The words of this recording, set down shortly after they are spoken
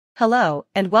Hello,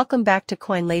 and welcome back to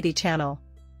Coin Lady channel.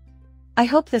 I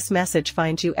hope this message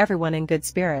finds you everyone in good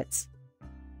spirits.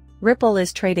 Ripple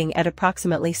is trading at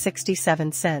approximately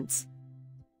 67 cents.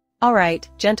 Alright,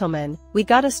 gentlemen, we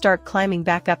gotta start climbing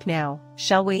back up now,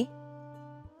 shall we?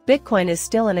 Bitcoin is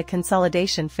still in a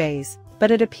consolidation phase, but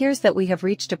it appears that we have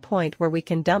reached a point where we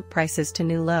can dump prices to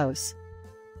new lows.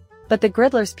 But the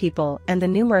Riddlers people and the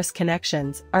numerous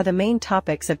connections are the main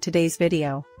topics of today's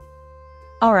video.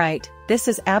 Alright, this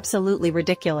is absolutely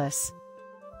ridiculous.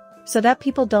 So that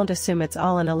people don't assume it's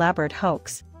all an elaborate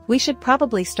hoax, we should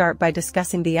probably start by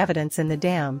discussing the evidence in the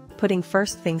dam, putting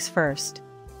first things first.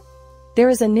 There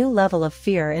is a new level of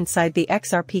fear inside the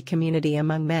XRP community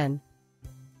among men.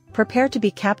 Prepare to be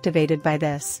captivated by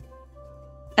this.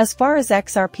 As far as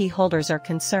XRP holders are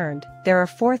concerned, there are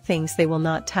 4 things they will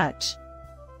not touch.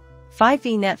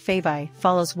 5v Net Favi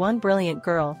follows one brilliant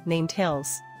girl named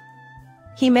Hills.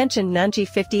 He mentioned Nunji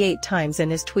 58 times in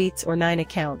his tweets or 9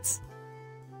 accounts.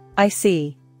 I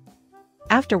see.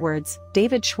 Afterwards,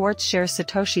 David Schwartz shares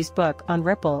Satoshi's book on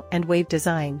Ripple and wave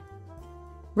design.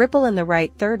 Ripple and the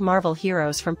right third Marvel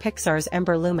heroes from Pixar's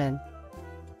Ember Lumen.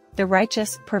 The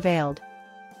righteous prevailed.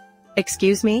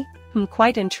 Excuse me?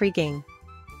 Quite intriguing.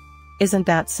 Isn't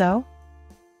that so?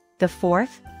 The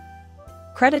 4th?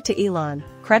 Credit to Elon,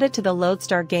 credit to the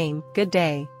Lodestar game, good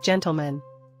day, gentlemen.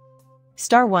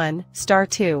 Star 1, Star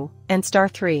 2, and Star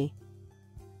 3.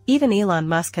 Even Elon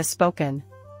Musk has spoken.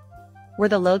 Were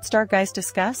the Lodestar guys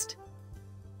discussed?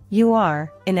 You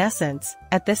are, in essence,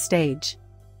 at this stage.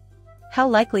 How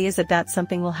likely is it that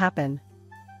something will happen?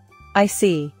 I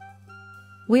see.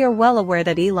 We are well aware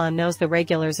that Elon knows the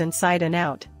regulars inside and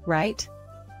out, right?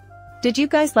 Did you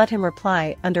guys let him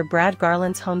reply under Brad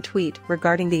Garland's home tweet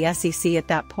regarding the SEC at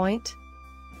that point?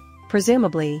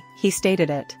 Presumably, he stated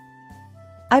it.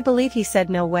 I believe he said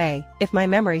no way, if my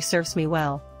memory serves me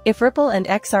well. If Ripple and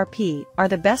XRP are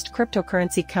the best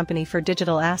cryptocurrency company for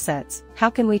digital assets, how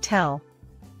can we tell?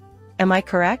 Am I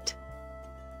correct?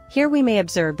 Here we may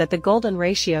observe that the golden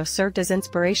ratio served as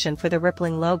inspiration for the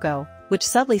rippling logo, which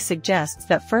subtly suggests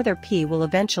that further P will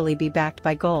eventually be backed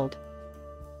by gold.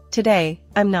 Today,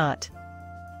 I'm not.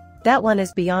 That one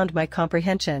is beyond my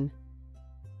comprehension.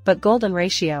 But golden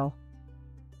ratio.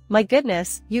 My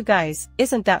goodness, you guys,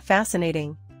 isn't that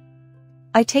fascinating?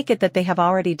 I take it that they have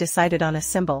already decided on a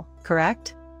symbol,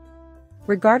 correct?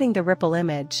 Regarding the Ripple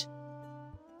image.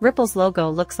 Ripple's logo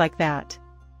looks like that.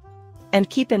 And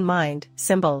keep in mind,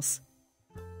 symbols.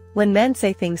 When men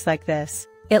say things like this,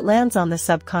 it lands on the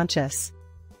subconscious.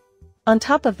 On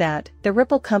top of that, the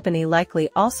Ripple company likely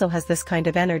also has this kind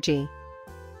of energy.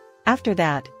 After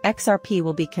that, XRP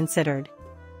will be considered.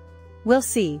 We'll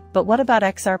see, but what about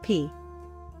XRP?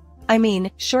 I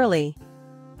mean, surely.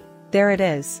 There it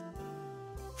is.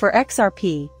 For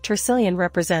XRP, Trillion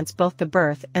represents both the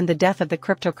birth and the death of the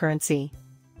cryptocurrency.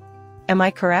 Am I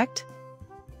correct?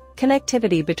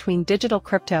 Connectivity between digital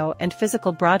crypto and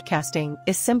physical broadcasting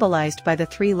is symbolized by the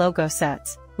 3 logo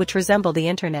sets, which resemble the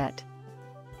internet.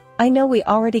 I know we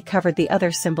already covered the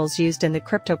other symbols used in the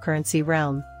cryptocurrency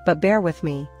realm, but bear with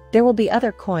me, there will be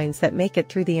other coins that make it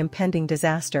through the impending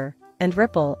disaster, and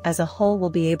Ripple as a whole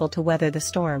will be able to weather the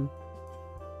storm.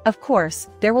 Of course,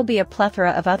 there will be a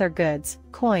plethora of other goods,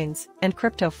 coins, and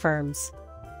crypto firms.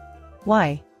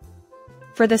 Why?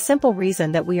 For the simple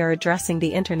reason that we are addressing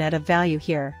the Internet of Value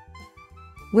here.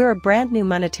 We're a brand new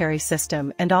monetary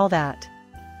system and all that.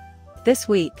 This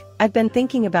week, I've been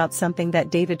thinking about something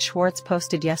that David Schwartz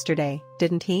posted yesterday,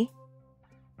 didn't he?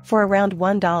 For around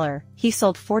 $1, he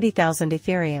sold 40,000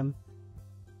 Ethereum.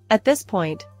 At this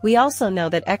point, we also know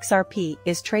that XRP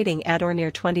is trading at or near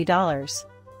 $20.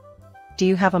 Do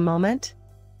you have a moment?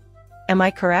 Am I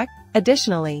correct?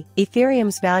 Additionally,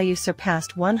 Ethereum's value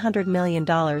surpassed $100 million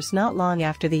not long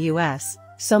after the US,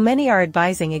 so many are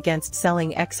advising against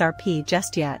selling XRP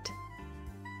just yet.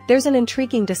 There's an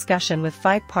intriguing discussion with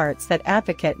 5 parts that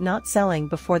advocate not selling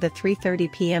before the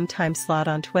 3:30 p.m. time slot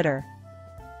on Twitter.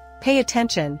 Pay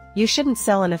attention, you shouldn't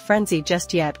sell in a frenzy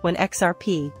just yet when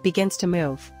XRP begins to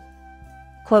move.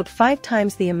 Quote 5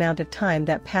 times the amount of time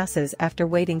that passes after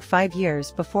waiting 5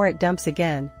 years before it dumps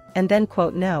again, and then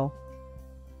quote no.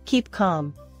 Keep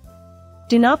calm.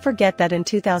 Do not forget that in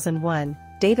 2001,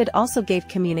 David also gave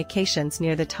communications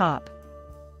near the top.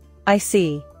 I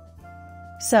see.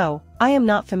 So, I am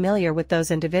not familiar with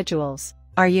those individuals,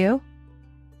 are you?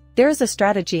 There is a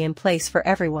strategy in place for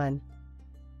everyone.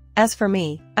 As for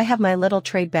me, I have my little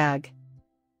trade bag.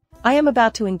 I am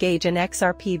about to engage in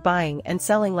XRP buying and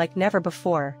selling like never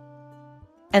before.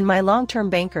 And my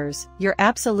long-term bankers, you're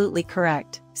absolutely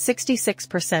correct,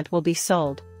 66% will be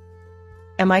sold.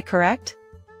 Am I correct?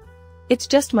 It's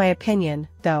just my opinion,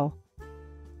 though.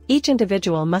 Each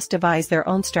individual must devise their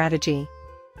own strategy.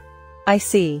 I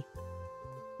see.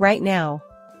 Right now.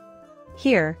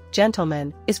 Here,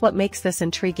 gentlemen, is what makes this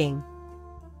intriguing.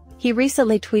 He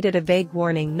recently tweeted a vague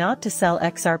warning not to sell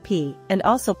XRP and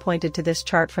also pointed to this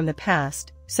chart from the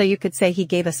past, so you could say he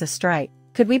gave us a strike.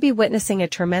 Could we be witnessing a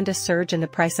tremendous surge in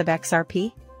the price of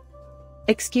XRP?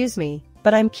 Excuse me,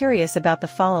 but I'm curious about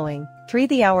the following. 3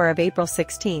 the hour of April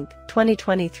 16,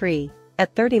 2023,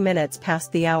 at 30 minutes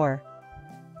past the hour.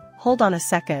 Hold on a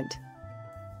second.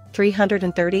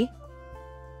 330?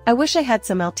 I wish I had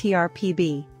some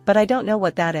LTRPB, but I don't know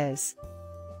what that is.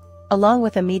 Along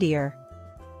with a meteor.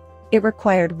 It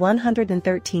required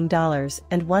 $113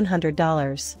 and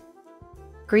 $100.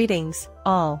 Greetings,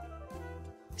 all.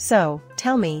 So,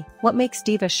 tell me, what makes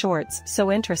Diva Shorts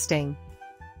so interesting?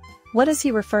 What is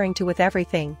he referring to with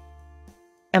everything?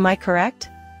 Am I correct?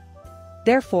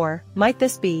 Therefore, might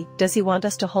this be, does he want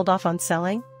us to hold off on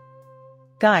selling?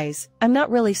 Guys, I'm not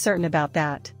really certain about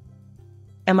that.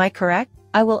 Am I correct?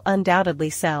 I will undoubtedly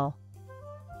sell.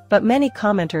 But many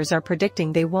commenters are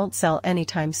predicting they won't sell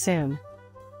anytime soon.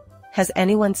 Has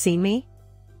anyone seen me?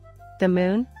 The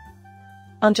moon?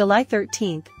 On July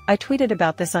 13th, I tweeted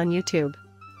about this on YouTube.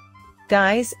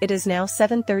 Guys, it is now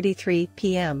 7:33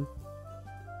 p.m.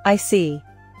 I see.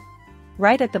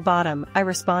 Right at the bottom, I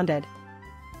responded.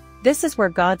 This is where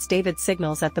God's David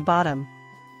signals at the bottom.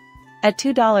 At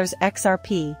 $2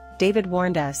 XRP, David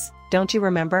warned us, don't you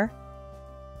remember?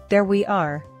 There we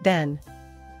are, then.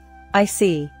 I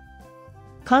see.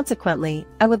 Consequently,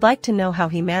 I would like to know how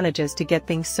he manages to get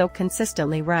things so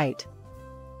consistently right.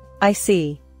 I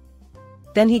see.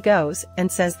 Then he goes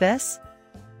and says this?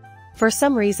 For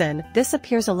some reason, this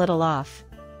appears a little off.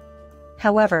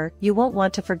 However, you won't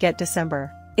want to forget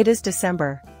December. It is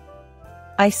December.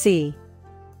 I see.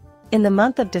 In the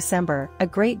month of December, a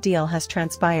great deal has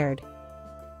transpired.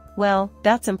 Well,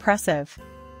 that's impressive.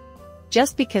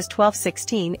 Just because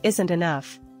 12/16 isn't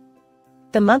enough.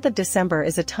 The month of December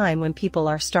is a time when people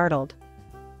are startled.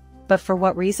 But for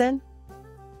what reason?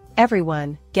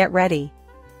 Everyone, get ready.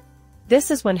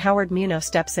 This is when Howard Muno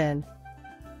steps in.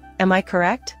 Am I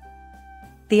correct?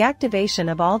 The activation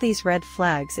of all these red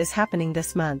flags is happening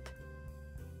this month.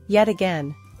 Yet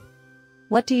again.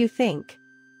 What do you think?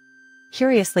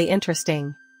 Curiously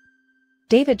interesting.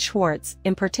 David Schwartz,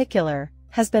 in particular,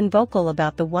 has been vocal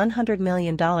about the $100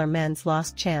 million men's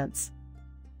lost chance.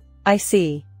 I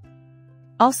see.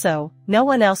 Also, no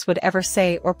one else would ever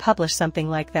say or publish something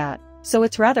like that, so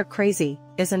it's rather crazy,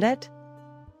 isn't it?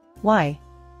 Why?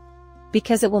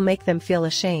 Because it will make them feel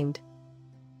ashamed.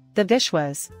 The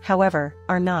Vishwas, however,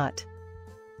 are not.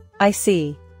 I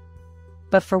see.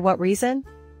 But for what reason?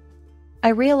 I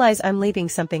realize I'm leaving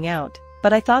something out,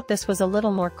 but I thought this was a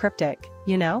little more cryptic,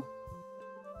 you know?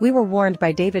 We were warned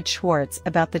by David Schwartz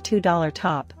about the $2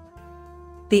 top.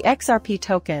 The XRP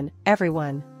token,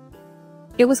 everyone.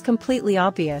 It was completely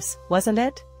obvious, wasn't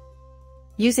it?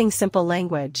 Using simple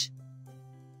language.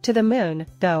 To the moon,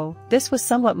 though, this was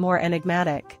somewhat more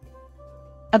enigmatic.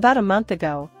 About a month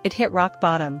ago, it hit rock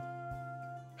bottom.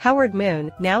 Howard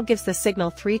Moon now gives the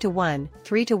signal 3-1,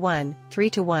 3-1,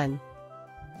 3-1.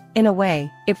 In a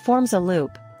way, it forms a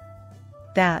loop.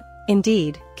 That,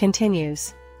 indeed,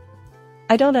 continues.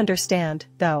 I don't understand,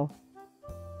 though.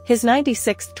 His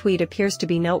 96th tweet appears to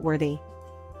be noteworthy.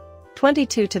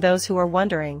 22 to those who are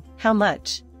wondering, how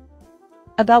much?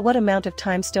 About what amount of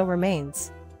time still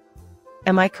remains?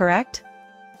 Am I correct?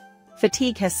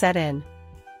 Fatigue has set in.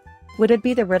 Would it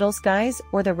be the Riddles guys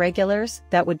or the Regulars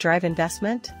that would drive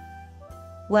investment?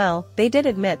 Well, they did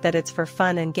admit that it's for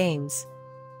fun and games.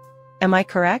 Am I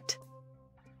correct?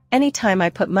 Anytime I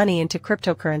put money into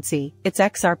cryptocurrency, it's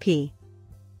XRP.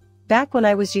 Back when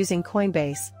I was using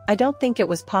Coinbase, I don't think it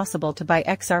was possible to buy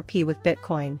XRP with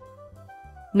Bitcoin.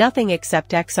 Nothing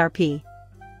except XRP.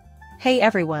 Hey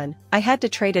everyone, I had to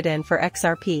trade it in for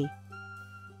XRP.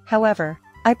 However,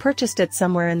 I purchased it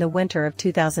somewhere in the winter of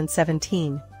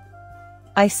 2017.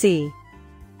 I see.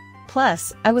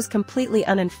 Plus, I was completely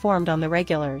uninformed on the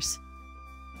Regulars.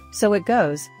 So it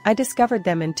goes, I discovered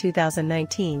them in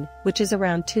 2019, which is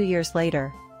around 2 years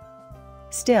later.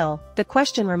 Still, the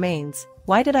question remains,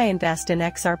 why did I invest in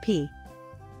XRP?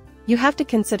 You have to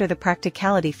consider the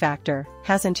practicality factor,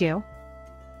 hasn't you?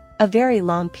 A very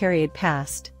long period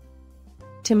passed.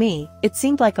 To me, it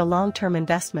seemed like a long-term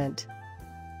investment.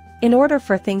 In order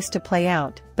for things to play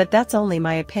out, but that's only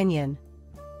my opinion.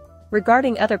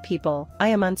 Regarding other people, I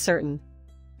am uncertain.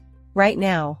 Right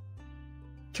now.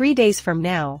 3 days from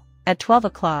now, at 12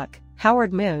 o'clock,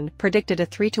 Howard Moon predicted a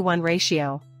 3-to-1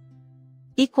 ratio.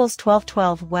 Equals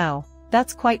 12-12. Wow,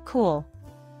 that's quite cool.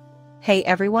 Hey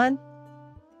everyone?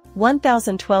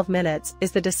 1012 minutes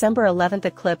is the December 11th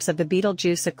eclipse of the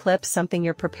Betelgeuse eclipse something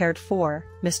you're prepared for,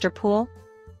 Mr. Poole?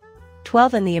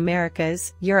 12 in the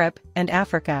Americas, Europe, and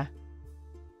Africa.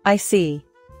 I see.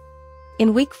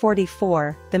 In week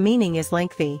 44, the meaning is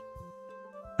lengthy.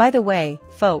 By the way,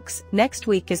 folks, next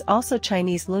week is also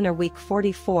Chinese Lunar Week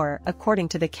 44 according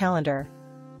to the calendar.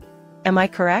 Am I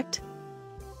correct?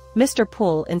 Mr.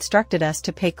 Poole instructed us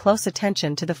to pay close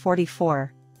attention to the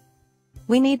 44.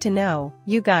 We need to know,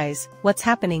 you guys, what's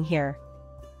happening here.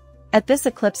 At this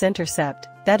eclipse intercept,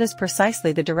 that is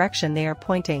precisely the direction they are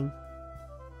pointing.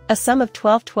 A sum of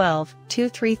 1212,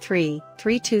 233,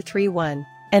 3231,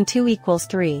 and 2 equals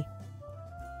 3.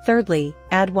 Thirdly,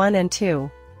 add 1 and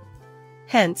 2.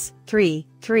 Hence, 3,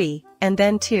 3, and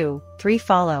then 2, 3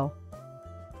 follow.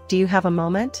 Do you have a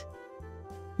moment?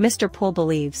 Mr. Poole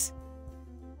believes.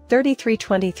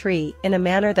 3323 in a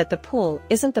manner that the pool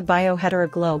isn't the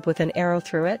biohedra globe with an arrow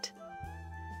through it?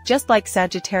 Just like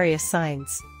Sagittarius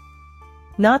signs.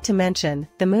 Not to mention,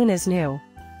 the moon is new.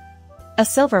 A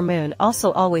silver moon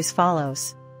also always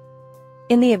follows.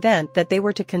 In the event that they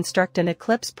were to construct an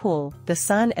eclipse pool, the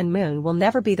sun and moon will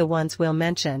never be the ones we'll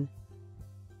mention.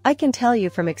 I can tell you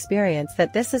from experience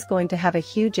that this is going to have a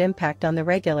huge impact on the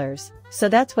regulars, so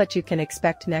that's what you can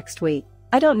expect next week.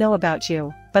 I don't know about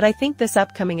you, but I think this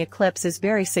upcoming eclipse is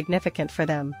very significant for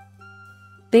them.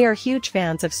 They are huge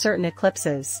fans of certain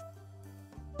eclipses.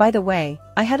 By the way,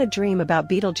 I had a dream about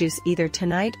Betelgeuse either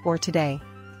tonight or today.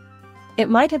 It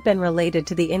might have been related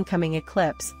to the incoming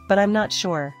eclipse, but I'm not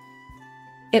sure.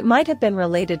 It might have been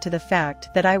related to the fact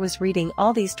that I was reading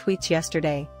all these tweets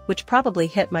yesterday, which probably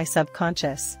hit my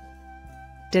subconscious.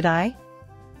 Did I?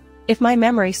 If my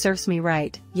memory serves me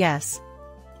right, yes.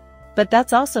 But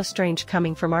that's also strange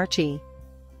coming from Archie.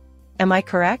 Am I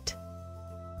correct?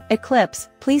 Eclipse,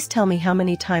 please tell me how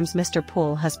many times Mr.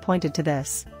 Poole has pointed to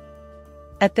this.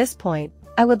 At this point,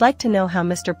 I would like to know how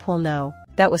Mr. Poole know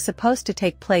that was supposed to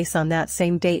take place on that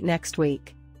same date next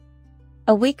week.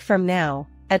 A week from now,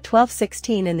 at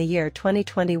 12:16 in the year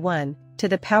 2021, to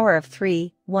the power of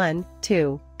 3, 1,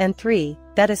 2, and 3,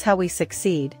 that is how we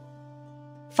succeed.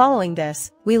 Following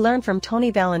this, we learn from Tony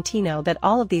Valentino that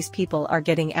all of these people are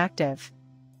getting active.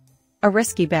 A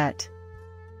risky bet.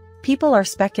 People are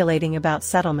speculating about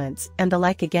settlements and the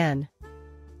like again.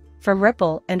 From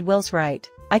Ripple and Will's right,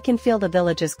 I can feel the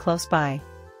villages close by.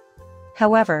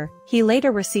 However, he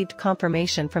later received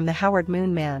confirmation from the Howard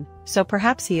Moon Man, so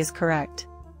perhaps he is correct.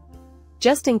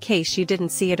 Just in case you didn't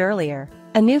see it earlier,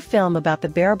 a new film about the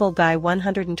Bearable Guy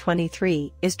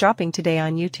 123 is dropping today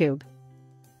on YouTube.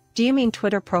 Do you mean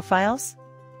Twitter profiles?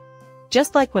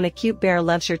 Just like when a cute bear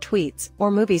loves your tweets or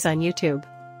movies on YouTube.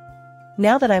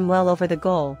 Now that I'm well over the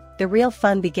goal, the real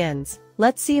fun begins.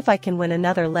 Let's see if I can win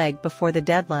another leg before the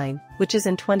deadline, which is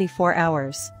in 24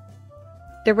 hours.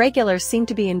 The regulars seem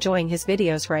to be enjoying his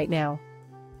videos right now.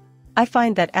 I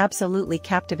find that absolutely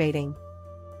captivating.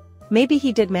 Maybe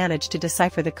he did manage to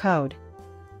decipher the code.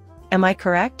 Am I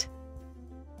correct?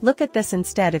 Look at this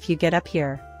instead if you get up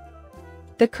here.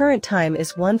 The current time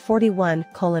is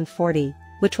 1:41:40,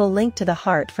 which will link to the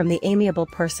heart from the amiable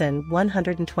person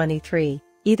 123,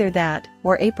 either that,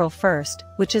 or April 1st,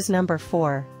 which is number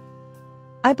 4.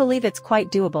 I believe it's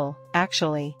quite doable,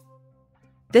 actually.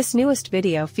 This newest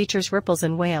video features ripples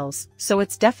and whales, so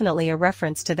it's definitely a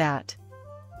reference to that.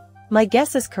 My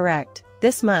guess is correct.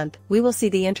 This month, we will see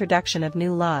the introduction of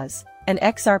new laws, and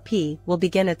XRP will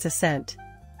begin its ascent.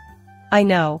 I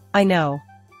know.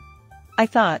 I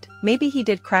thought, maybe he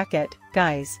did crack it,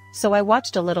 guys, so I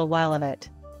watched a little while of it.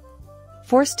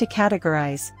 Forced to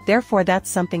categorize, therefore that's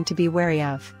something to be wary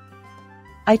of.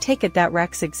 I take it that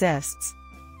Rex exists.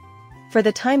 For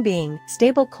the time being,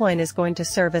 stablecoin is going to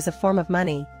serve as a form of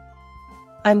money.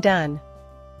 I'm done.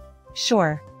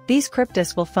 Sure, these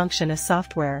cryptos will function as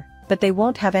software, but they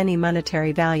won't have any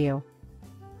monetary value.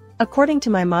 According to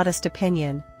my modest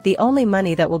opinion, the only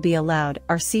money that will be allowed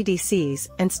are CDCs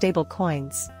and stable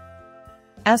coins.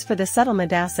 As for the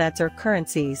settlement assets or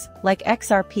currencies, like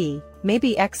XRP,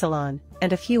 maybe Exelon,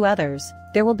 and a few others,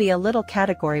 there will be a little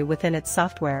category within its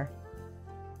software.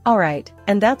 Alright,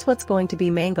 and that's what's going to be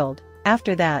mangled.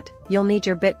 After that, you'll need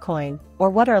your Bitcoin,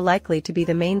 or what are likely to be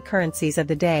the main currencies of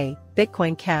the day,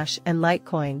 Bitcoin Cash and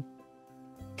Litecoin.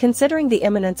 Considering the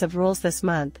imminence of rules this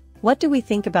month, what do we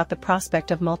think about the prospect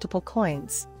of multiple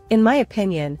coins? In my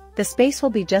opinion, the space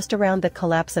will be just around the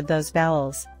collapse of those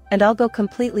vowels, and I'll go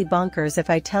completely bonkers if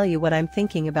I tell you what I'm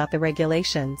thinking about the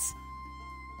regulations.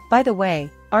 By the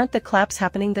way, aren't the claps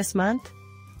happening this month?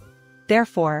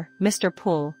 Therefore, Mr.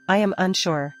 Poole, I am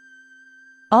unsure.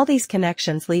 All these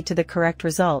connections lead to the correct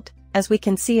result, as we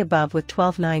can see above with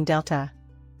 12/9 delta.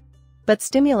 But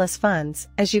stimulus funds,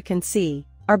 as you can see,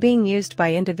 are being used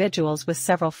by individuals with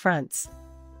several fronts.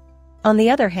 On the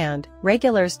other hand,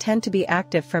 regulars tend to be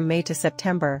active from May to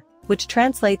September, which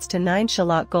translates to 9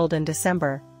 shalot gold in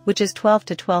December, which is 12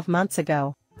 to 12 months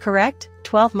ago, correct?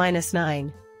 12 minus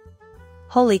 9.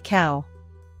 Holy cow.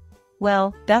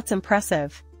 Well, that's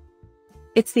impressive.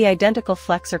 It's the identical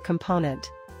flexor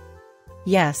component.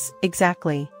 Yes,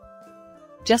 exactly.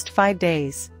 Just 5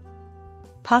 days.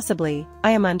 Possibly,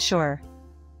 I am unsure.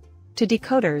 To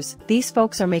decoders, these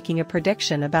folks are making a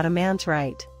prediction about a man's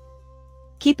right.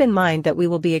 Keep in mind that we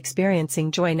will be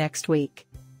experiencing joy next week.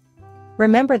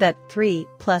 Remember that 3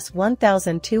 plus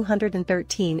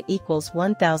 1213 equals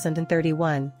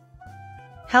 1031.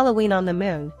 Halloween on the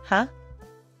moon, huh?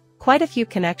 Quite a few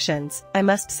connections, I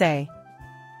must say.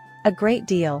 A great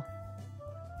deal.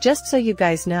 Just so you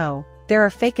guys know, there are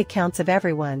fake accounts of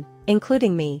everyone,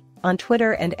 including me, on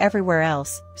Twitter and everywhere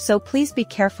else, so please be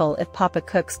careful if Papa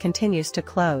Cooks continues to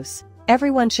close.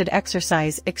 Everyone should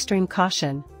exercise extreme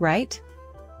caution, right?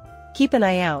 Keep an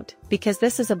eye out, because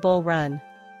this is a bull run.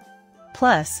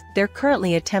 Plus, they're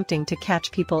currently attempting to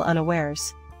catch people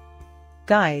unawares.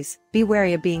 Guys, be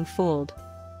wary of being fooled.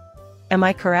 Am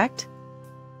I correct?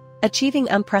 Achieving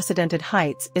unprecedented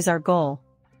heights is our goal.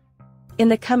 In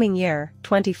the coming year,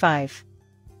 25.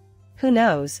 Who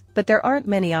knows, but there aren't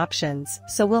many options,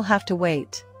 so we'll have to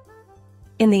wait.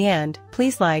 In the end,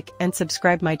 please like and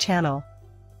subscribe my channel.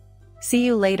 See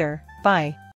you later, bye.